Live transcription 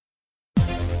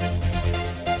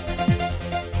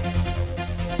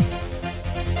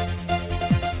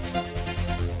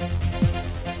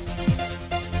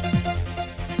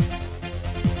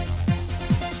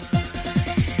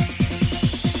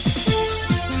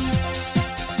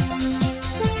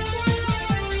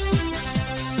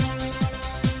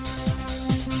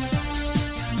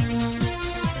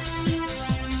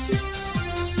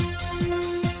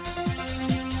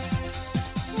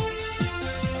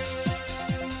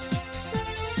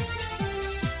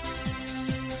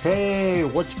Hey,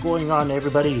 what's going on,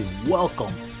 everybody?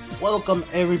 Welcome,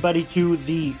 everybody, to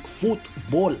the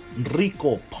Football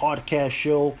Rico podcast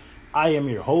show. I am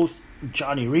your host,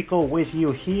 Johnny Rico, with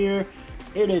you here.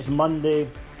 It is Monday.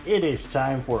 It is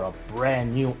time for a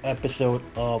brand new episode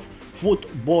of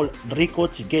Football Rico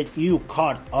to get you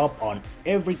caught up on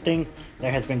everything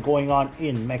that has been going on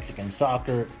in Mexican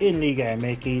soccer, in Liga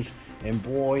MX. And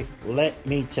boy, let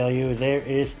me tell you, there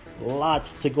is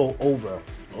lots to go over.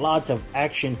 Lots of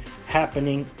action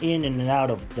happening in and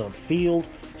out of the field.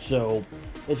 So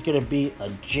it's going to be a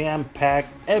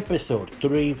jam-packed episode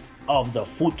 3 of the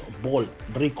Football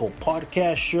Rico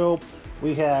podcast show.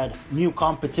 We had new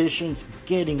competitions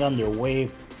getting underway.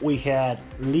 We had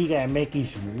Liga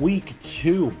MX Week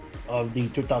 2 of the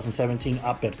 2017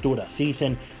 Apertura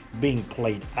season being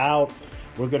played out.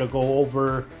 We're going to go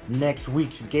over next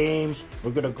week's games.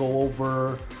 We're going to go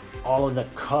over all of the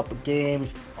cup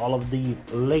games, all of the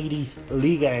ladies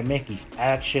Liga MX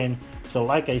action. So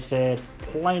like I said,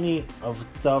 plenty of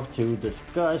stuff to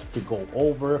discuss, to go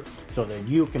over, so that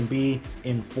you can be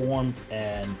informed.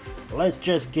 And let's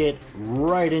just get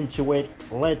right into it.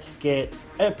 Let's get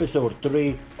episode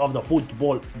 3 of the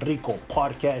Football Rico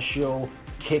podcast show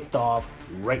kicked off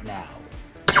right now.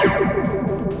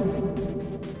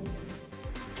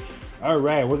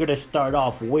 Alright, we're going to start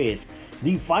off with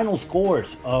the final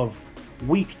scores of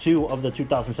Week 2 of the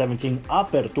 2017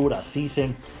 Apertura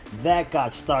season. That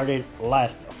got started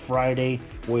last Friday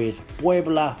with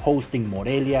Puebla hosting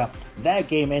Morelia. That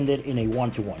game ended in a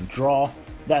 1-1 draw.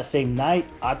 That same night,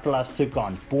 Atlas took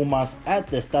on Pumas at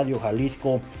the Estadio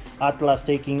Jalisco. Atlas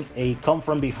taking a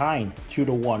come-from-behind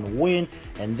 2-1 win,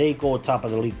 and they go top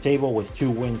of the league table with 2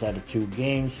 wins out of 2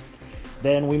 games.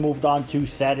 Then we moved on to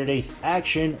Saturday's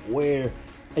action, where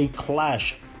a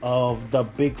clash of the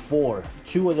Big Four.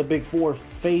 2 of the Big Four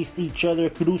faced each other.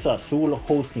 Cruz Azul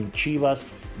hosting Chivas.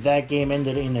 That game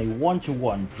ended in a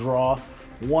 1-1 draw.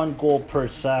 1 goal per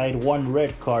side, 1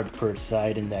 red card per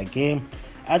side in that game.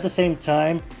 At the same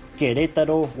time,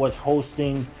 Querétaro was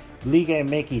hosting Liga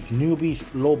MX newbies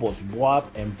Lobos Buap,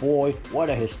 and boy, what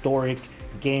a historic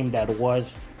game that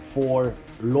was for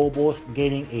Lobos,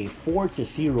 getting a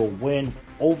 4-0 win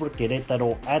over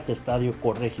Querétaro at the Estadio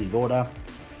Corregidora.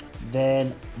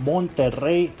 Then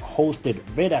Monterrey hosted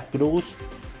Veracruz,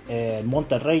 and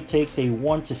Monterrey takes a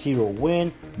 1-0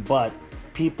 win, but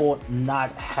people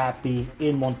not happy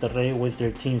in Monterrey with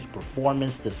their team's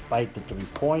performance despite the 3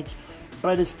 points.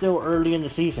 But it's still early in the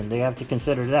season, they have to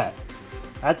consider that.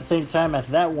 At the same time as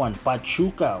that one,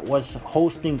 Pachuca was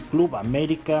hosting Club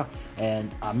America,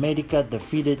 and America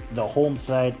defeated the home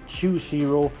side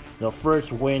 2-0, the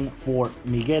first win for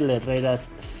Miguel Herrera's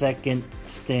second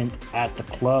stint at the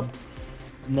club.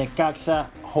 Necaxa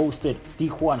hosted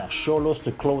Tijuana Xolos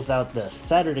to close out the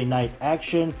Saturday night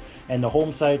action, and the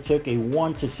home side took a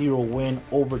 1-0 win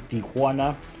over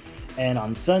Tijuana. And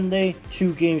on Sunday,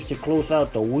 2 games to close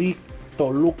out the week.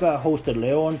 Toluca hosted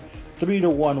León,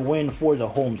 3-1 win for the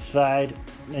home side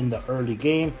in the early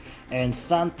game. And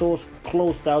Santos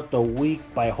closed out the week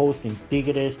by hosting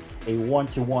Tigres, a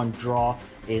 1-1 draw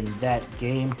in that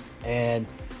game. And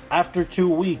after 2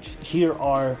 weeks, here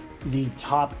are the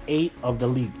top 8 of the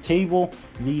league table.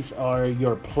 These are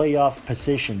your playoff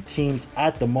position teams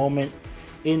at the moment.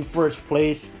 In first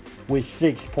place with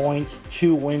 6 points,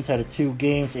 2 wins out of 2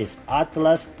 games is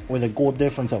Atlas with a goal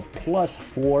difference of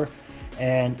 +4.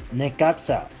 And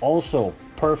Necaxa also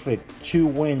perfect, 2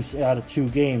 wins out of 2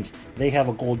 games. They have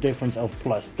a goal difference of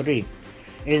 +3.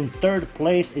 In third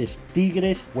place is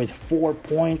Tigres with 4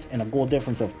 points and a goal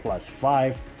difference of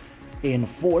 +5. In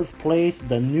fourth place,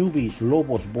 the newbies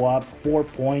Lobos Buap, 4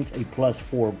 points, a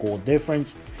 +4 goal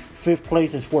difference. Fifth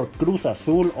place is for Cruz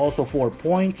Azul, also 4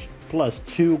 points,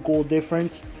 +2 goal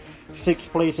difference.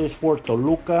 Sixth place is for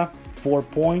Toluca, 4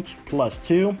 points,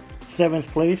 +2.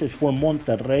 Seventh place is for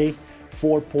Monterrey,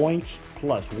 4 points,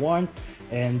 +1.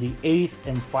 And the 8th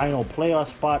and final playoff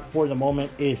spot for the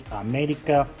moment is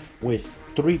America with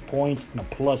 3 points and a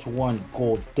 +1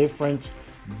 goal difference.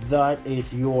 That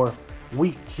is your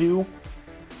Week 2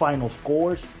 final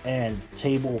scores and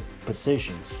table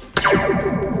positions.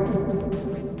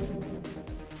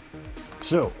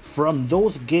 So, from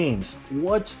those games,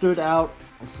 what stood out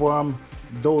from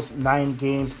those 9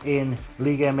 games in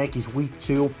Liga MX Week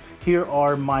 2? Here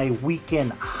are my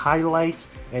weekend highlights,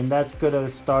 and that's gonna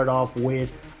start off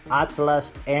with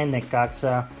Atlas and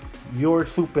Necaxa, your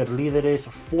super líderes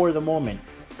for the moment.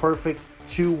 Perfect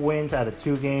 2 wins out of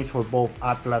 2 games for both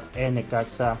Atlas and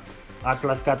Necaxa.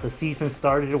 Atlas got the season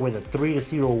started with a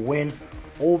 3-0 win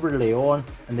over León,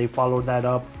 and they followed that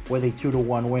up with a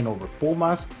 2-1 win over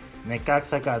Pumas.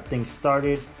 Necaxa got things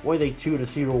started with a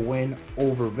 2-0 win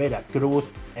over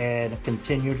Veracruz and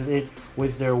continued it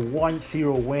with their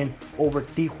 1-0 win over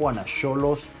Tijuana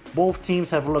Xolos. Both teams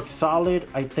have looked solid.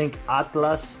 I think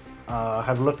Atlas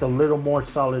have looked a little more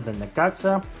solid than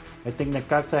Necaxa. I think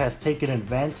Necaxa has taken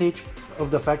advantage of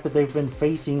the fact that they've been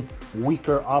facing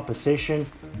weaker opposition,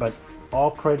 but all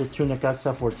credit to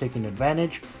Necaxa for taking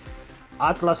advantage.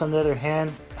 Atlas, on the other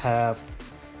hand, have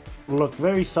looked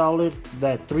very solid.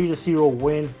 That 3-0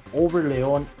 win over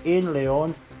León in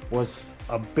León was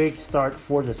a big start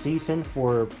for the season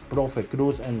for Profe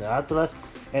Cruz and the Atlas,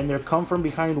 and their come from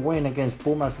behind win against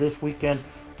Pumas this weekend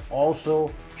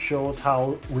also shows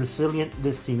how resilient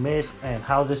this team is and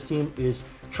how this team is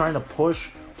trying to push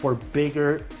for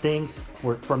bigger things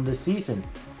from this season.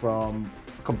 From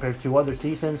compared to other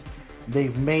seasons,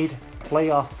 they've made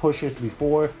playoff pushes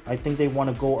before. I think they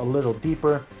want to go a little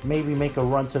deeper, maybe make a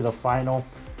run to the final.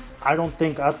 I don't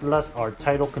think Atlas are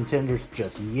title contenders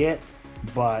just yet,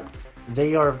 but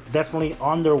they are definitely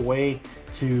on their way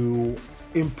to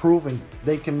improving.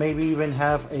 They can maybe even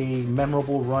have a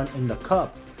memorable run in the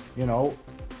cup. You know,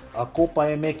 a Copa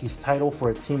MX title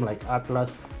for a team like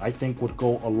Atlas, I think would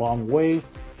go a long way,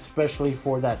 especially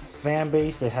for that fan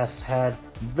base that has had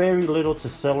very little to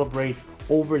celebrate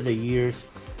over the years.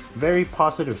 Very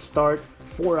positive start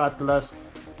for Atlas.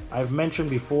 I've mentioned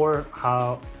before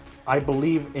how I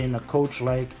believe in a coach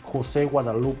like Jose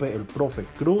Guadalupe El Profe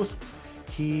Cruz.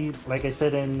 He, like I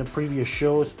said in the previous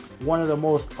shows, one of the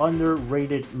most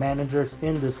underrated managers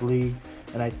in this league,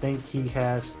 and I think he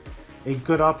has a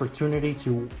good opportunity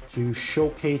to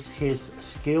showcase his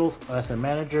skills as a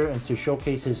manager and to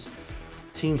showcase his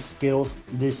team skills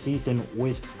this season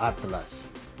with Atlas.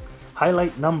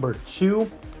 Highlight number 2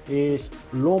 is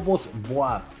Lobos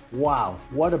Buap. Wow,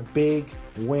 what a big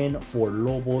win for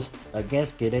Lobos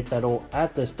against Querétaro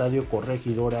at the Estadio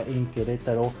Corregidora in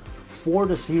Querétaro.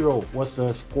 4-0 was the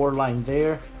scoreline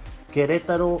there.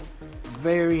 Querétaro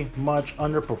very much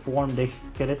underperformed.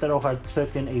 Querétaro had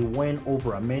taken a win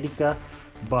over America,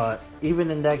 but even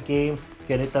in that game,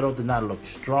 Querétaro did not look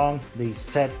strong. They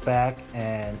sat back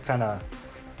and kind of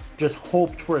just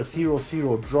hoped for a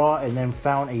 0-0 draw and then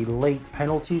found a late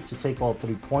penalty to take all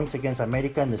 3 points against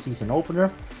America in the season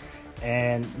opener.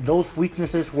 And those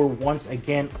weaknesses were once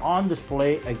again on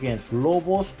display against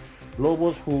Lobos.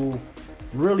 Lobos, who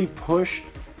really pushed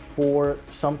for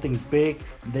something big.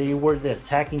 They were the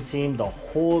attacking team the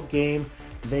whole game.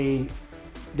 They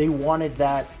wanted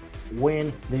that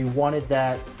win. They wanted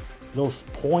those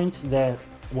points that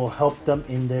will help them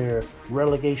in their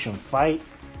relegation fight.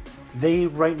 They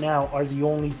right now are the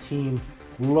only team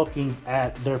looking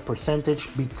at their percentage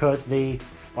because they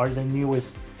are the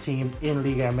newest team in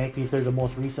Liga MX. They're the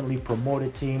most recently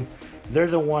promoted team. They're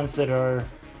the ones that are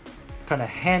kind of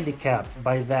handicapped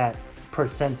by that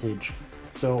percentage.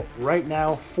 So right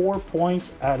now, 4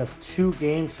 points out of 2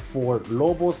 games for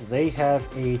Lobos. They have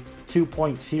a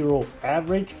 2.0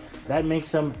 average. That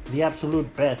makes them the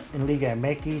absolute best in Liga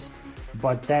MX,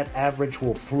 but that average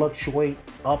will fluctuate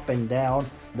up and down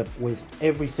with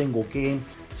every single game.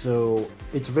 So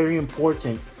it's very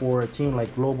important for a team like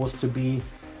Lobos to be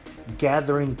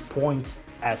gathering points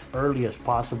as early as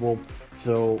possible.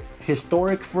 So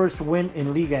historic first win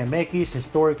in Liga MX,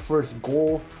 historic first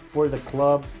goal for the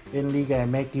club in Liga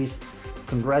MX.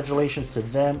 Congratulations to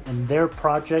them and their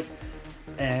project.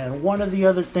 And one of the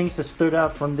other things that stood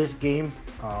out from this game,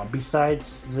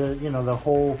 besides the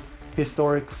whole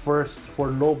historic first for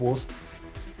Lobos,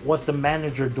 was the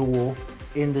manager duel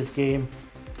in this game.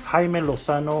 Jaime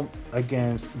Lozano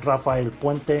against Rafael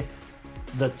Puente,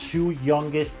 the 2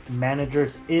 youngest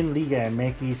managers in Liga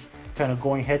MX, kind of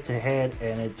going head to head,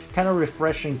 and it's kind of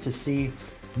refreshing to see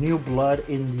new blood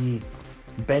in the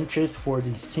benches for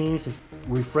these teams. It's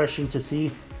refreshing to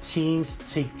see teams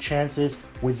take chances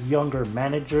with younger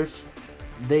managers.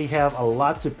 They have a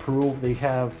lot to prove.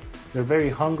 They're very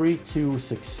hungry to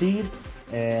succeed,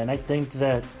 and I think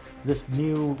that this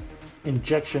new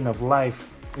injection of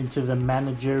life into the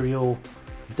managerial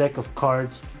deck of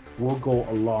cards will go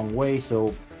a long way.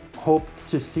 So hope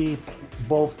to see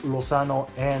both Lozano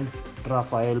and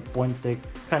Rafael Puente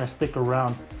kind of stick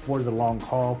around for the long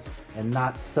haul and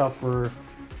not suffer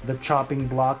the chopping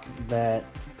block that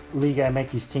Liga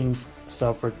MX teams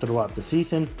suffered throughout the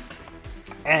season.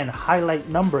 And highlight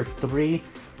number 3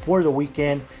 for the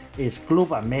weekend is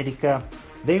Club America.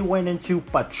 They went into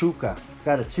Pachuca,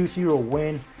 got a 2-0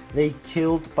 win. They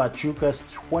killed Pachuca's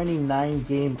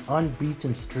 29-game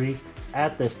unbeaten streak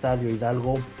at the Estadio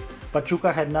Hidalgo.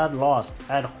 Pachuca had not lost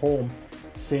at home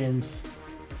since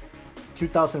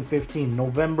 2015,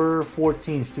 November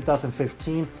 14th,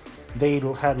 2015. They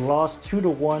had lost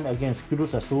 2-1 against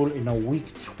Cruz Azul in a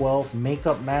Week 12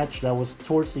 makeup match that was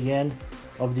towards the end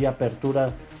of the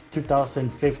Apertura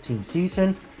 2015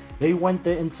 season. They went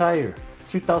the entire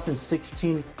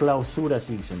 2016 Clausura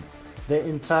season, the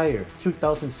entire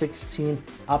 2016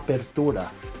 Apertura,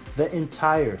 the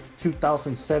entire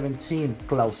 2017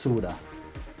 Clausura.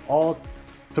 All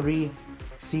 3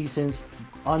 seasons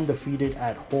undefeated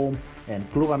at home, and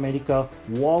Club America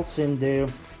waltzed in there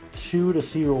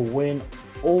 2-0 win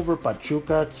over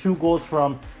Pachuca. 2 goals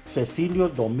from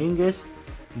Cecilio Dominguez,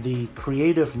 the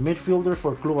creative midfielder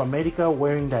for Club America,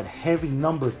 wearing that heavy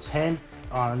number 10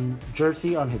 on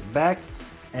jersey on his back.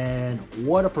 And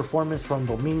what a performance from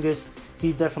Dominguez.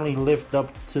 He definitely lived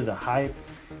up to the hype.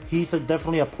 He's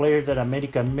definitely a player that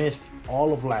America missed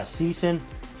all of last season.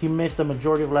 He missed the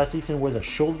majority of last season with a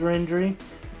shoulder injury.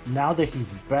 Now that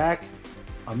he's back,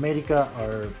 America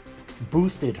are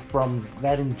boosted from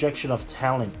that injection of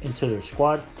talent into their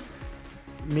squad.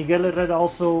 Miguel Herrera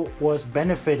also was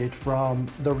benefited from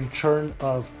the return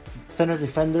of center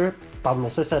defender Pablo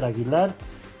Cesar Aguilar.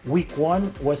 Week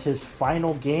 1 was his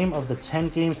final game of the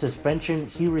 10-game suspension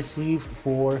he received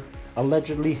for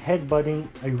allegedly headbutting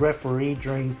a referee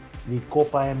during the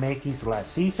Copa MX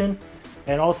last season.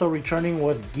 And also returning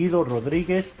was Guido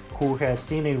Rodriguez, who had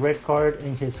seen a red card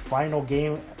in his final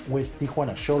game with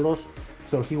Tijuana Xolos.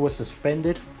 So he was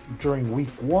suspended during Week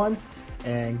 1,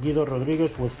 and Guido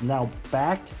Rodriguez was now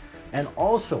back. And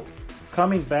also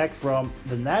coming back from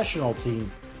the national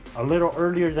team a little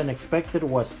earlier than expected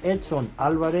was Edson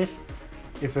Alvarez.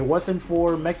 If it wasn't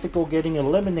for Mexico getting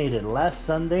eliminated last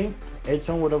Sunday,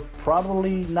 Edson would have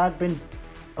probably not been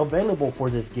available for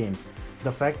this game.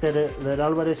 The fact that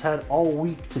Alvarez had all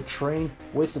week to train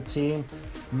with the team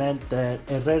meant that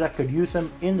Herrera could use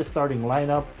him in the starting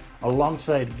lineup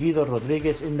alongside Guido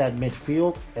Rodriguez in that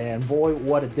midfield. And boy,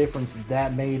 what a difference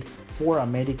that made for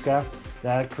America.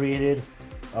 That created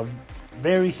a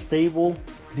very stable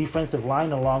defensive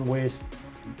line along with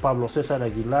Pablo Cesar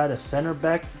Aguilar as center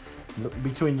back.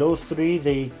 Between those 3,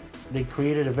 they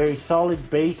created a very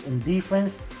solid base in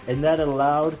defense, and that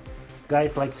allowed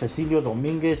guys like Cecilio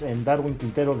Dominguez and Darwin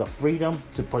Quintero the freedom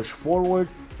to push forward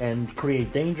and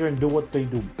create danger and do what they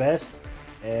do best.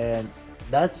 And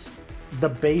that's the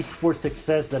base for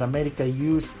success that America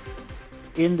used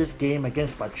in this game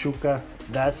against Pachuca.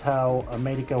 That's how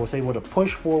America was able to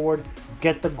push forward,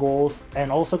 get the goals,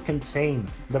 and also contain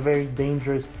the very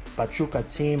dangerous Pachuca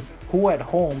team, who at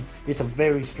home is a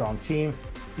very strong team.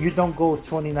 You don't go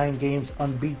 29 games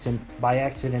unbeaten by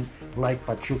accident like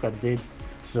Pachuca did.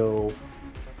 So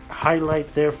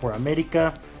highlight there for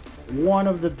America. One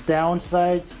of the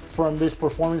downsides from this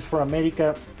performance for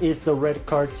America is the red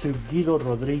card to Guido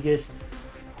Rodriguez,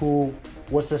 who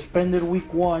was suspended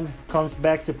Week 1, comes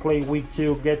back to play Week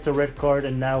 2, gets a red card,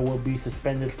 and now will be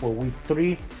suspended for Week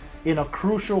 3. In a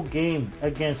crucial game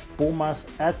against Pumas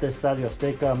at the Estadio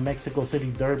Azteca Mexico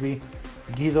City Derby,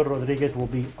 Guido Rodriguez will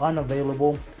be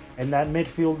unavailable, and that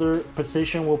midfielder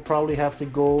position will probably have to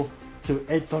go to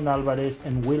Edson Alvarez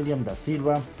and William Da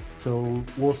Silva. So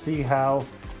we'll see how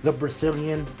the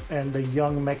Brazilian and the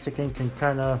young Mexican can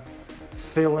kind of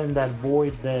fill in that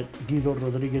void that Guido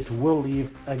Rodriguez will leave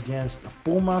against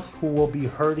Pumas, who will be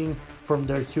hurting from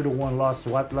their 2-1 loss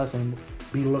to Atlas and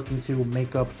be looking to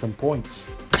make up some points.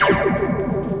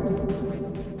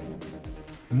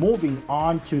 Moving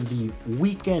on to the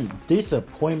weekend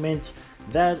disappointment,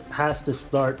 that has to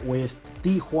start with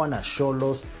Tijuana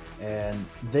Xolos and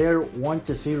their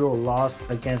 1-0 loss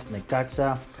against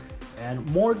Necaxa. And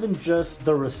more than just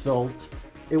the result,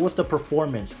 it was the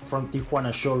performance from Tijuana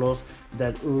Xolos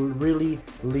that really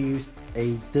leaves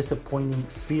a disappointing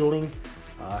feeling.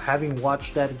 Having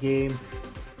watched that game,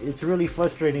 it's really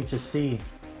frustrating to see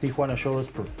Tijuana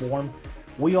Xolos perform.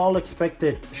 We all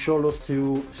expected Xolos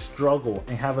to struggle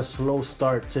and have a slow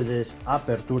start to this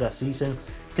Apertura season,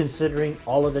 considering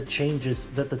all of the changes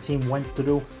that the team went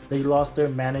through. They lost their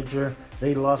manager,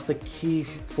 they lost the key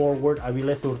forward,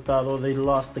 Avilés Hurtado, they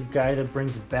lost the guy that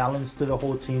brings balance to the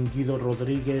whole team, Guido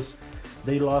Rodriguez.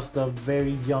 They lost a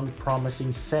very young,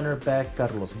 promising center back,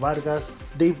 Carlos Vargas.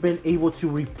 They've been able to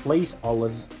replace all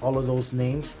of those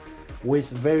names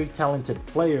with very talented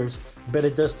players, but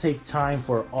it does take time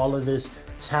for all of this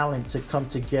talent to come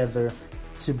together,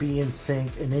 to be in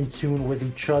sync and in tune with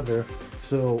each other.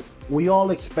 So we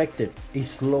all expected a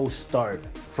slow start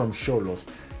from Xolos,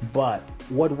 but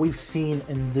what we've seen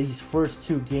in these first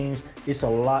 2 games is a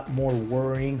lot more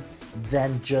worrying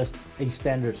than just a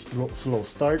standard slow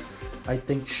start. I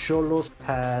think Xolos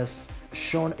has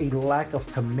shown a lack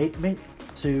of commitment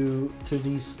to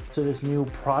this new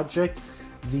project.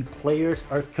 The players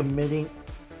are committing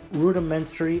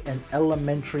rudimentary and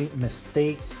elementary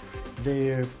mistakes.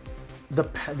 The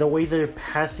way they're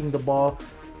passing the ball,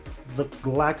 the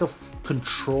lack of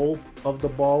control of the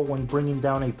ball when bringing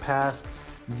down a pass,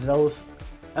 those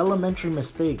elementary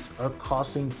mistakes are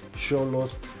costing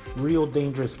Xolos real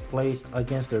dangerous plays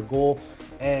against their goal.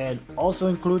 And also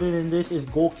included in this is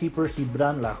goalkeeper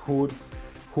Gibran Lahoud,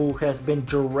 who has been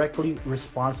directly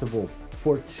responsible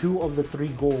for 2 of the 3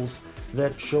 goals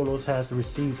that Xolos has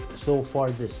received so far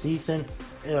this season.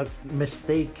 A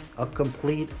mistake, a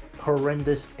complete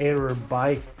horrendous error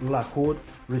by Lahoud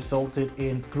resulted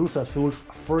in Cruz Azul's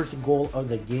first goal of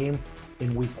the game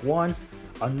in week 1.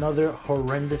 Another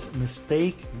horrendous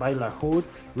mistake by Lahoud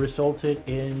resulted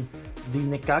in the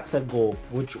Necaxa goal,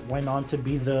 which went on to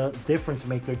be the difference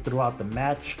maker throughout the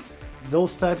match.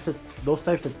 Those types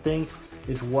of things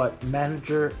is what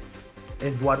manager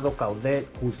Eduardo Caudet,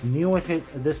 who's new at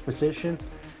this position,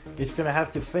 is going to have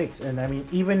to fix. And I mean,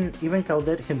 even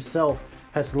Caudet himself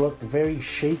has looked very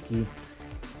shaky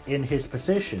in his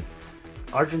position.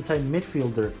 Argentine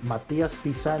midfielder Matias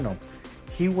Pisano,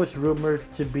 he was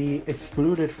rumored to be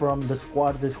excluded from the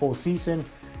squad this whole season,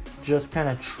 just kind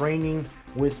of training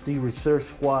with the reserve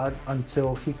squad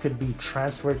until he could be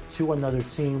transferred to another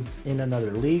team in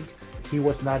another league. He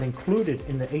was not included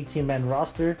in the 18-man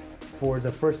roster for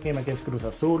the first game against Cruz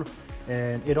Azul,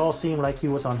 and it all seemed like he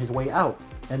was on his way out.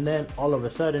 And then all of a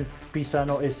sudden,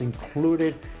 Pisano is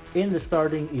included in the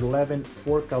starting 11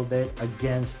 for Caudet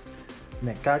against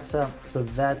Necaxa. So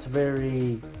that's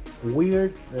very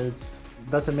weird. It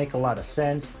doesn't make a lot of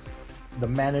sense. The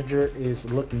manager is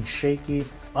looking shaky,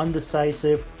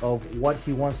 undecisive of what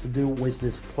he wants to do with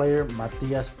this player,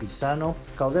 Matias Pisano.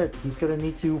 Caudet, he's going to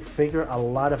need to figure a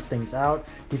lot of things out.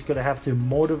 He's going to have to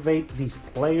motivate these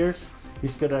players.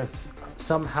 He's going to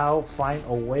somehow find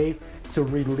a way to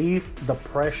relieve the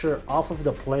pressure off of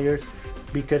the players,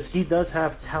 because he does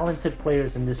have talented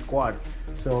players in this squad.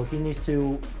 So he needs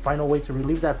to find a way to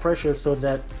relieve that pressure so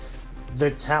that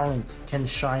their talents can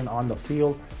shine on the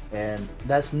field. And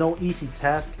that's no easy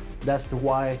task. That's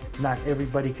why not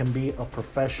everybody can be a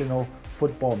professional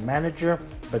football manager,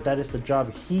 but that is the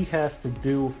job he has to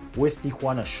do with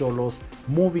Tijuana Xolos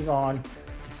moving on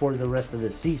for the rest of the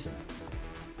season.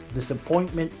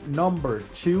 Disappointment number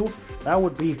 2, that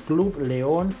would be Club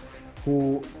León,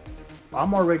 who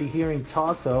I'm already hearing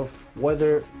talks of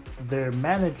whether their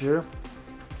manager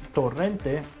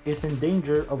Torrente is in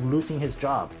danger of losing his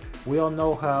job. We all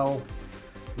know how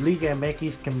Liga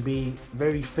MX can be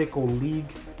very fickle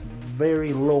league,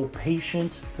 very low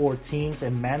patience for teams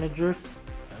and managers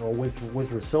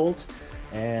with results.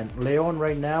 And León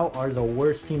right now are the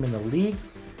worst team in the league.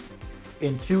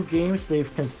 In 2 games,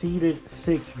 they've conceded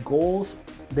 6 goals.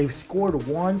 They've scored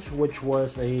once, which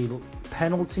was a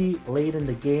penalty late in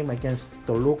the game against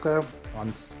Toluca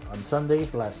on Sunday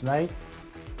last night.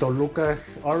 Toluca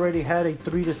already had a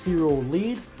 3-0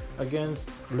 lead against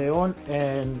León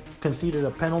and conceded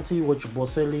a penalty, which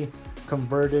Boselli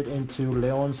converted into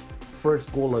León's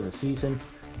first goal of the season.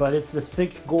 But it's the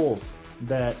 6 goals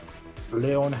that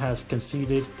León has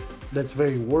conceded that's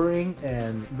very worrying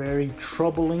and very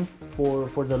troubling for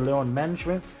the León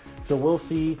management. So we'll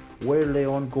see where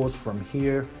León goes from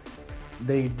here.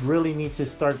 They really need to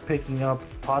start picking up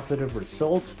positive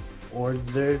results, or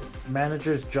their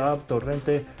manager's job,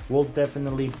 Torrente, will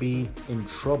definitely be in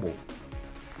trouble.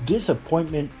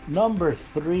 Disappointment number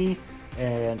 3,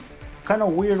 and kind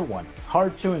of weird one.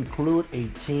 Hard to include a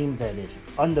team that is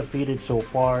undefeated so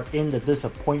far in the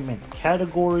disappointment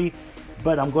category,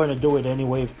 but I'm going to do it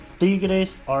anyway.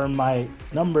 Tigres are my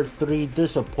number 3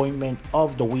 disappointment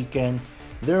of the weekend.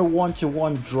 Their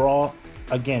 1-1 draw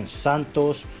against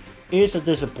Santos is a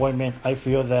disappointment. I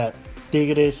feel that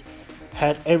Tigres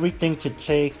had everything to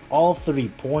take all 3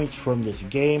 points from this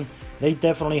game. They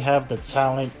definitely have the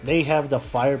talent. They have the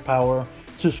firepower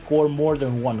to score more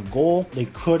than 1 goal. They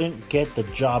couldn't get the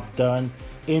job done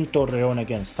in Torreón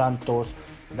against Santos.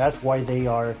 That's why they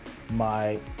are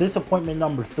my disappointment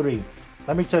number 3.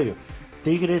 Let me tell you,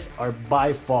 Tigres are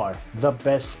by far the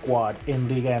best squad in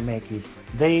Liga MX.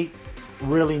 They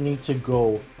really need to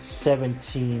go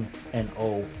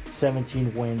 17-0,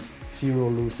 17 wins, 0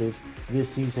 losses this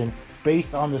season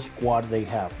based on the squad they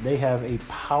have. They have a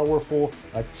powerful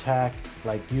attack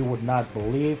like you would not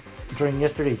believe. During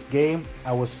yesterday's game,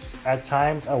 I was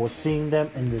seeing them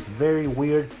in this very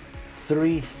weird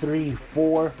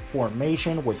 3-3-4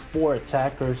 formation with 4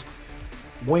 attackers,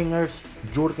 wingers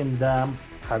Jürgen Damm,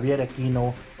 Javier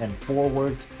Aquino, and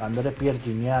forwards André Pierre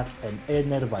Gignac and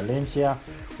Edner Valencia,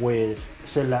 with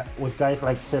guys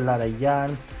like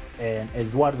Celarayan and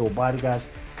Eduardo Vargas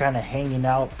kind of hanging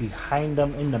out behind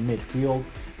them in the midfield.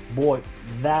 boy,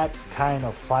 that kind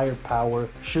of firepower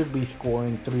should be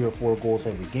scoring 3 or 4 goals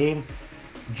every game.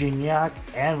 Gignac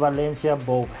and Valencia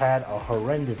both had a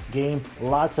horrendous game.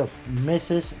 Lots of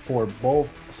misses for both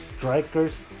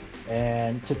strikers.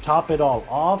 And to top it all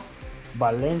off,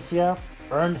 Valencia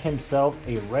earned himself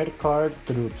a red card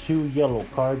through 2 yellow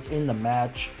cards in the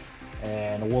match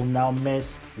and will now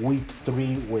miss week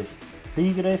 3 with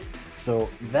Tigres. So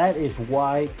that is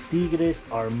why Tigres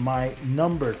are my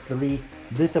number 3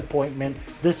 disappointment,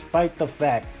 despite the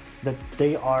fact that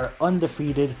they are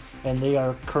undefeated and they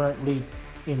are currently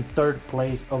in 3rd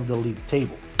place of the league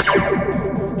table.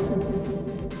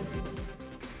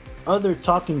 Other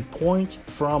talking points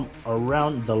from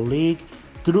around the league: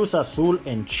 Cruz Azul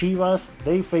and Chivas,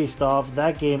 they faced off.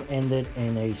 That game ended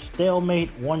in a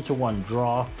stalemate 1-1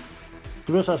 draw.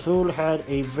 Cruz Azul had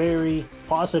a very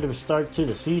positive start to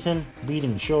the season,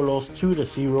 beating Xolos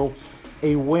 2-0.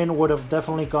 A win would have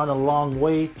definitely gone a long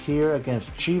way here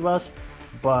against Chivas,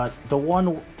 but the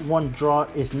 1-1 draw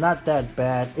is not that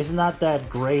bad. It's not that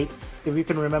great. If you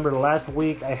can remember last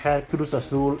week, I had Cruz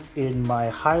Azul in my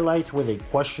highlights with a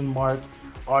question mark.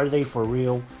 Are they for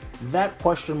real? That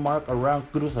question mark around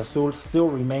Cruz Azul still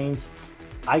remains.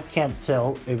 I can't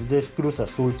tell if this Cruz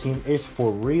Azul team is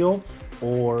for real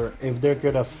or if they're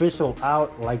gonna fizzle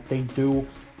out like they do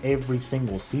every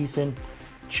single season.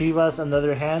 Chivas, on the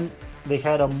other hand, they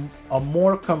had a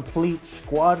more complete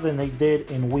squad than they did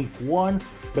in week 1,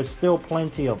 but still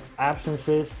plenty of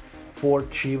absences for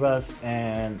Chivas,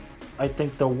 and I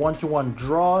think the 1-1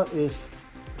 draw is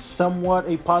somewhat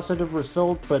a positive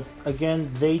result, but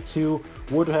again, they too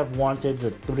would have wanted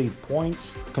the 3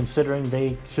 points considering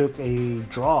they took a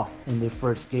draw in the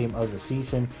first game of the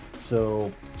season.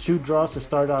 So 2 draws to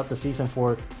start out the season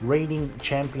for reigning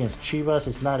champions Chivas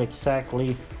is not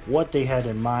exactly what they had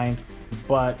in mind,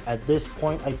 but at this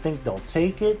point I think they'll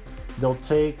take it. They'll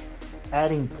take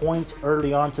adding points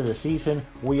early on to the season.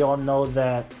 We all know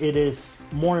that it is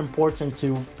more important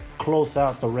to close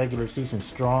out the regular season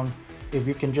strong. If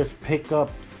you can just pick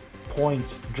up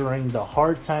points during the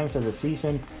hard times of the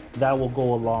season, that will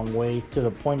go a long way to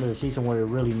the point of the season where it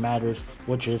really matters,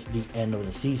 which is the end of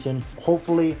the season.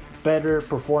 Hopefully better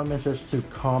performances to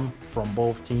come from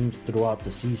both teams throughout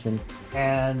the season.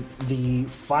 And the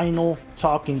final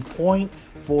talking point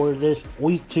for this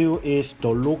week 2 is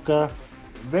Toluca.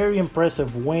 Very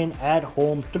impressive win at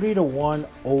home, 3-1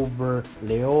 over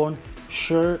León.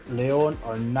 Sure, León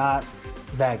are not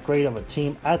that great of a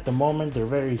team at the moment.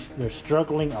 They're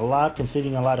struggling a lot,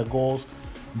 conceding a lot of goals,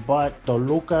 but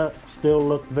Toluca still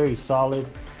look very solid.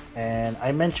 And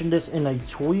I mentioned this in a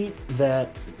tweet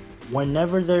that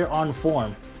whenever they're on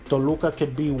form, Toluca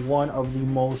could be one of the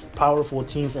most powerful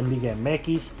teams in Liga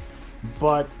MX,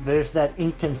 but there's that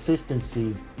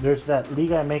inconsistency. There's that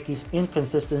Liga MX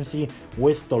inconsistency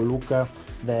with Toluca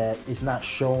that is not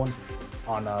shown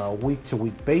on a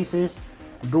week-to-week basis.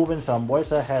 Ruben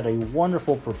Sambueza had a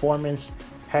wonderful performance,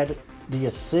 had the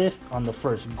assist on the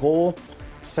first goal,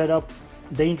 set up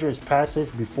dangerous passes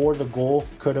before the goal.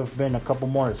 Could have been a couple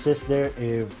more assists there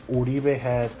if Uribe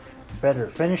had better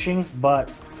finishing, but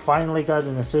finally got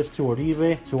an assist to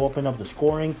Uribe to open up the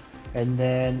scoring. And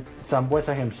then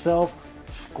Sambueza himself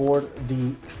scored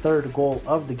the 3rd goal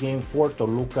of the game for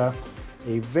Toluca.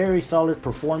 A very solid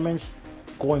performance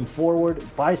going forward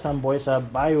by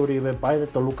Sambueza, by Uribe, by the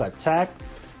Toluca attack.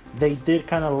 They did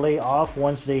kind of lay off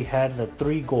once they had the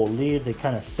 3-goal lead. They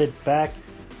kind of sit back.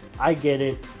 I get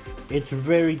it. It's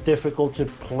very difficult to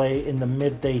play in the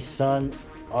midday sun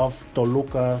of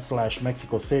Toluca /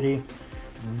 Mexico City.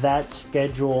 That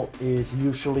schedule is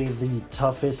usually the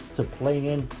toughest to play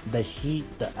in. The heat,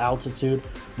 the altitude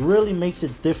really makes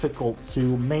it difficult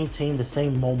to maintain the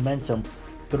same momentum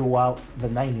throughout the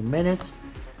 90 minutes.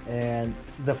 And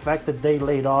the fact that they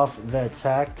laid off the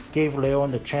attack gave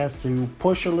León the chance to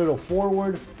push a little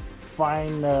forward,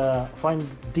 find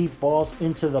deep balls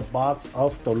into the box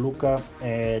of Toluca,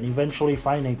 and eventually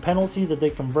find a penalty that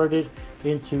they converted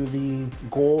into the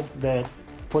goal that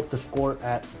put the score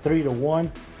at 3-1.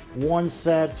 One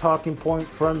sad talking point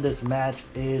from this match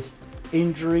is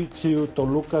injury to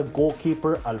Toluca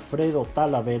goalkeeper Alfredo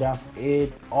Talavera.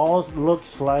 It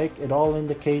all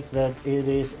indicates that it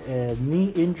is a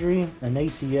knee injury, an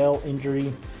ACL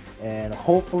injury, and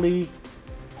hopefully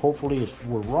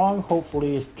we're wrong.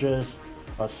 Hopefully it's just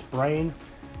a sprain,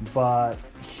 but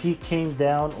he came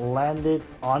down, landed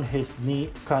on his knee,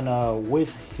 kind of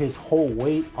with his whole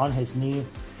weight on his knee,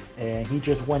 and he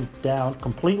just went down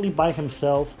completely by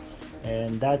himself.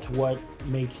 And that's what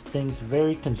makes things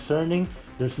very concerning.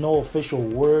 There's no official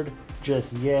word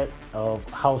just yet of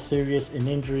how serious an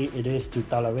injury it is to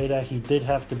Talavera. He did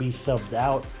have to be subbed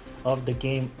out of the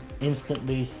game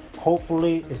instantly.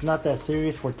 Hopefully it's not that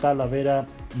serious for Talavera.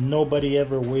 Nobody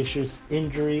ever wishes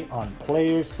injury on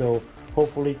players, so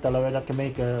hopefully Talavera can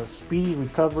make a speedy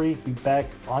recovery, be back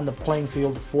on the playing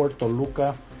field for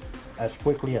Toluca as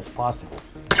quickly as possible.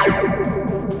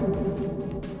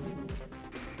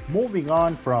 Moving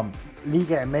on from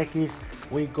Liga MX,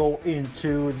 we go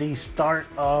into the start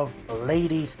of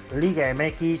Ladies Liga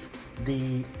MX.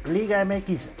 The Liga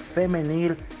MX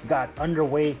Femenil got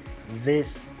underway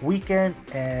this weekend,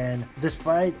 and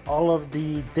despite all of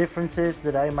the differences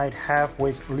that I might have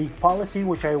with league policy,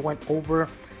 which I went over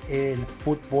in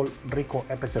Football Rico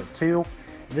episode 2,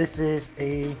 this is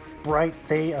a bright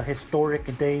day, a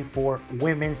historic day for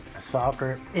women's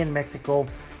soccer in Mexico.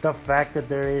 The fact that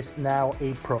there is now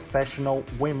a professional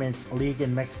women's league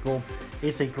in Mexico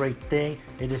is a great thing.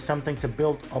 It is something to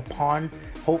build upon.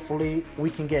 Hopefully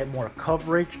we can get more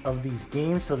coverage of these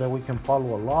games so that we can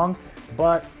follow along.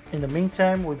 But in the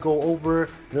meantime, we go over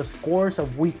the scores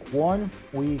of week 1.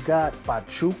 We got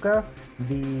Pachuca,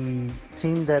 the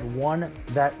team that won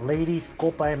that ladies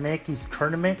Copa MX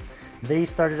tournament. They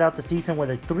started out the season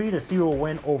with a 3-0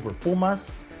 win over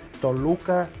Pumas.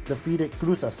 Toluca defeated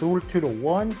Cruz Azul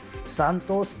 2-1.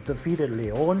 Santos defeated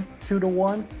León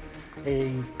 2-1. A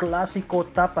Clásico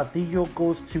Tapatillo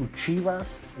goes to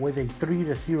Chivas with a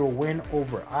 3-0 win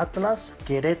over Atlas.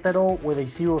 Querétaro with a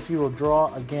 0-0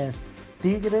 draw against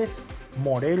Tigres.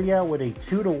 Morelia with a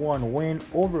 2-1 win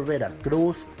over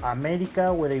Veracruz.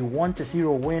 América with a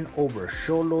 1-0 win over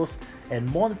Xolos. And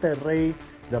Monterrey,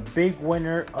 the big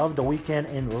winner of the weekend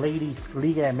in Ladies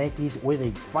Liga MX, with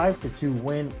a 5-2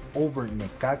 win over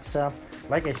Necaxa.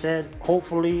 Like I said,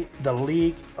 hopefully the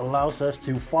league allows us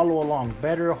to follow along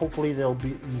better. Hopefully there'll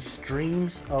be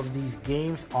streams of these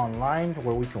games online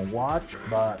where we can watch.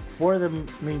 But for the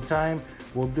meantime,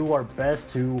 we'll do our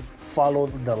best to follow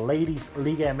the Ladies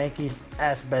Liga MX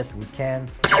as best we can.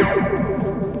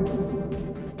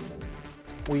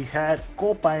 We had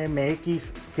Copa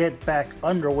MX get back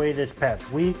underway this past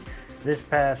week. This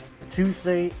past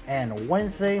Tuesday and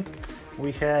Wednesday,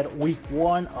 we had week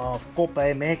 1 of Copa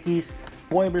MX.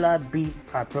 Puebla beat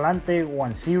Atlante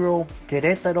 1-0.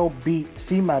 Querétaro beat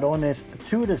Cimarrones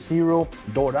 2-0.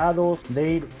 Dorados,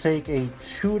 they take a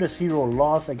 2-0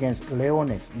 loss against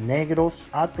Leones Negros.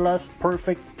 Atlas,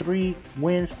 perfect 3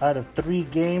 wins out of 3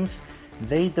 games.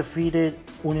 They defeated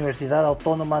Universidad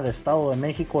Autónoma de Estado de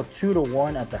México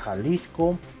 2-1 at the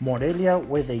Jalisco. Morelia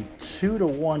with a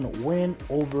 2-1 win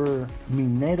over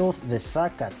Mineros de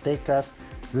Zacatecas.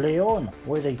 León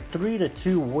with a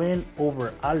 3-2 win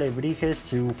over Alebrijes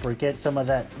to forget some of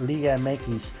that Liga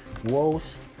MX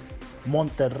woes.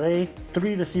 Monterrey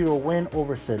 3-0 win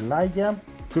over Celaya.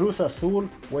 Cruz Azul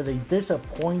with a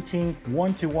disappointing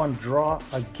 1-1 draw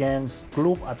against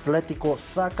Club Atlético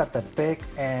Zacatepec,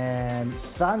 and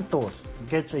Santos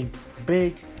gets a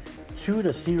big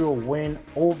 2-0 win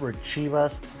over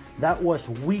Chivas. That was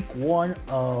week 1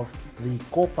 of the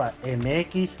Copa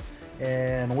MX,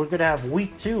 and we're gonna have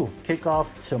week 2 kick off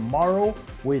tomorrow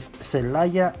with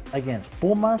Celaya against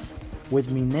Pumas, with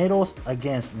Mineros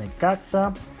against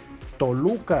Necaxa,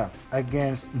 Toluca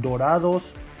against Dorados,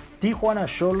 Tijuana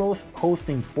Xolos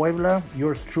hosting Puebla.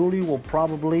 Yours truly will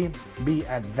probably be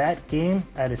at that game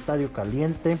at Estadio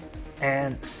Caliente.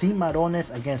 And Cimarrones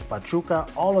against Pachuca.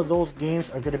 All of those games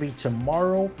are going to be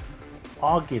tomorrow,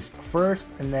 August 1st.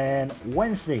 And then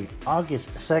Wednesday,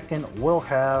 August 2nd, we'll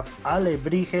have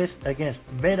Alebrijes against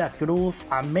Veracruz.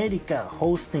 América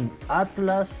hosting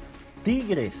Atlas.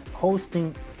 Tigres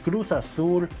hosting Cruz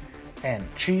Azul. And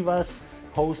Chivas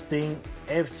hosting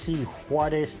FC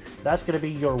Juarez. That's going to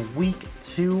be your week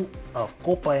 2 of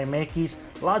Copa MX.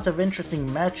 Lots of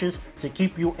interesting matches to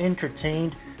keep you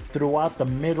entertained throughout the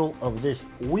middle of this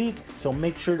week, so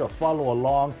make sure to follow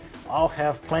along. I'll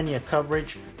have plenty of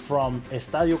coverage from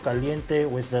Estadio Caliente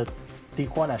with the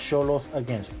Tijuana Xolos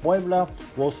against Puebla.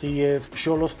 We'll see if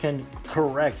Xolos can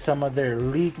correct some of their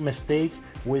league mistakes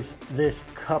with this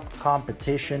cup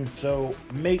competition, so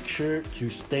make sure to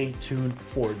stay tuned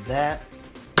for that.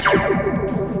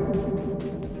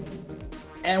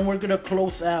 And we're gonna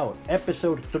close out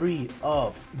episode 3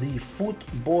 of the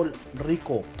Football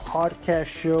Rico podcast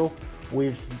show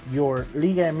with your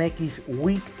Liga MX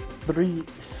week 3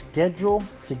 schedule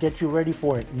to get you ready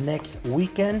for next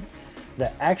weekend.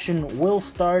 The action will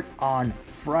start on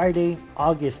Friday,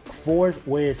 August 4th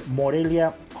with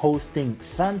Morelia hosting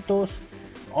Santos.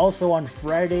 Also on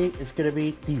Friday, it's gonna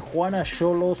be Tijuana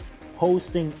Xolos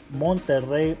hosting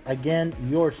Monterrey. Again,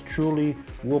 yours truly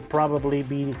will probably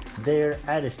be there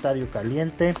at Estadio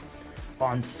Caliente.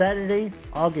 On Saturday,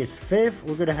 August 5th,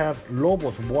 we're going to have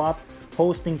Lobos Buap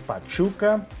hosting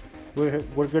Pachuca.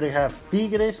 We're going to have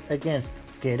Tigres against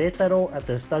Querétaro at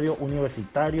the Estadio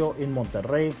Universitario in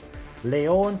Monterrey.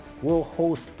 León will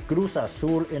host Cruz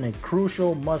Azul in a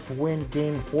crucial must-win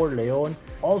game for León.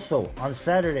 Also, on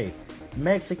Saturday,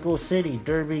 Mexico City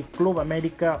Derby, Club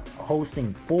America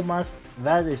hosting Pumas.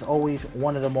 That is always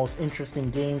one of the most interesting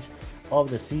games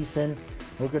of the season.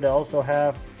 We're going to also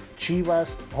have Chivas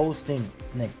hosting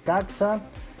Necaxa.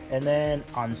 And then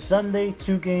on Sunday,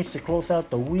 2 games to close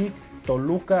out the week.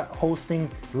 Toluca hosting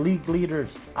league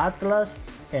leaders Atlas,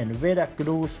 and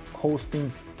Veracruz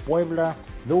hosting Puebla.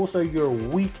 Those are your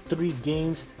week 3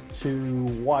 games to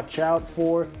watch out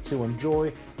for, to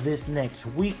enjoy this next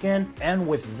weekend. And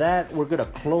with that, we're gonna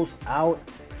close out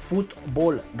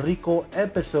Futbol Rico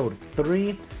episode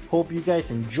 3. Hope you guys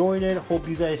enjoyed it. Hope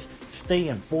you guys stay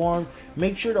informed.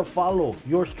 Make sure to follow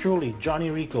yours truly,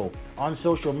 Johnny Rico, on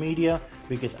social media,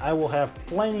 because I will have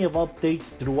plenty of updates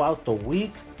throughout the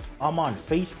week. I'm on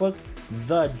Facebook,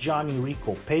 the Johnny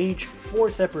Rico page.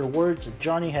 4 separate words.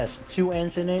 Johnny has 2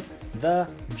 N's in it. The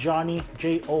Johnny,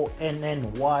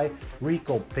 Jonny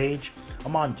Rico page.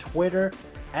 I'm on Twitter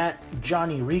at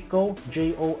Johnny Rico,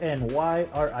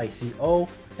 JONYRICO.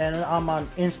 And I'm on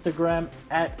Instagram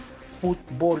at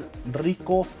Futbol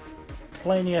Rico.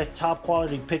 Plenty of top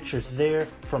quality pictures there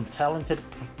from talented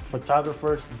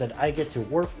photographers that I get to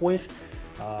work with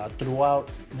throughout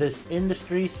this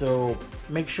industry. So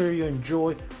make sure you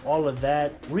enjoy all of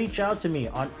that. Reach out to me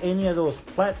on any of those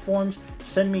platforms.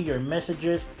 Send me your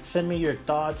messages, send me your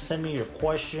thoughts, send me your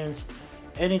questions,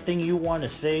 anything you want to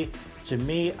say to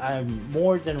me. I'm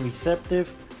more than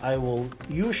receptive. I will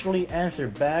usually answer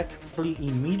back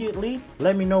immediately.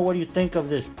 Let me know what you think of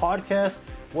this podcast.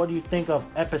 What do you think of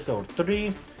episode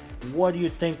 3? What do you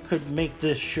think could make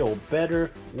this show better?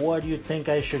 What do you think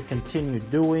I should continue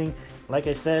doing? Like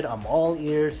I said, I'm all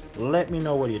ears. Let me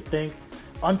know what you think.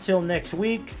 Until next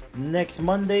week, next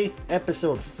Monday,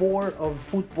 episode 4 of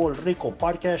Futbol Rico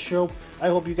podcast show. I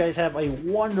hope you guys have a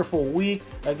wonderful week.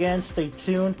 Again, stay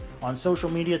tuned on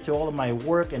social media to all of my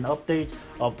work and updates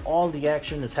of all the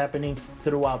action that's happening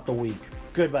throughout the week.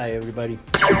 Goodbye, everybody.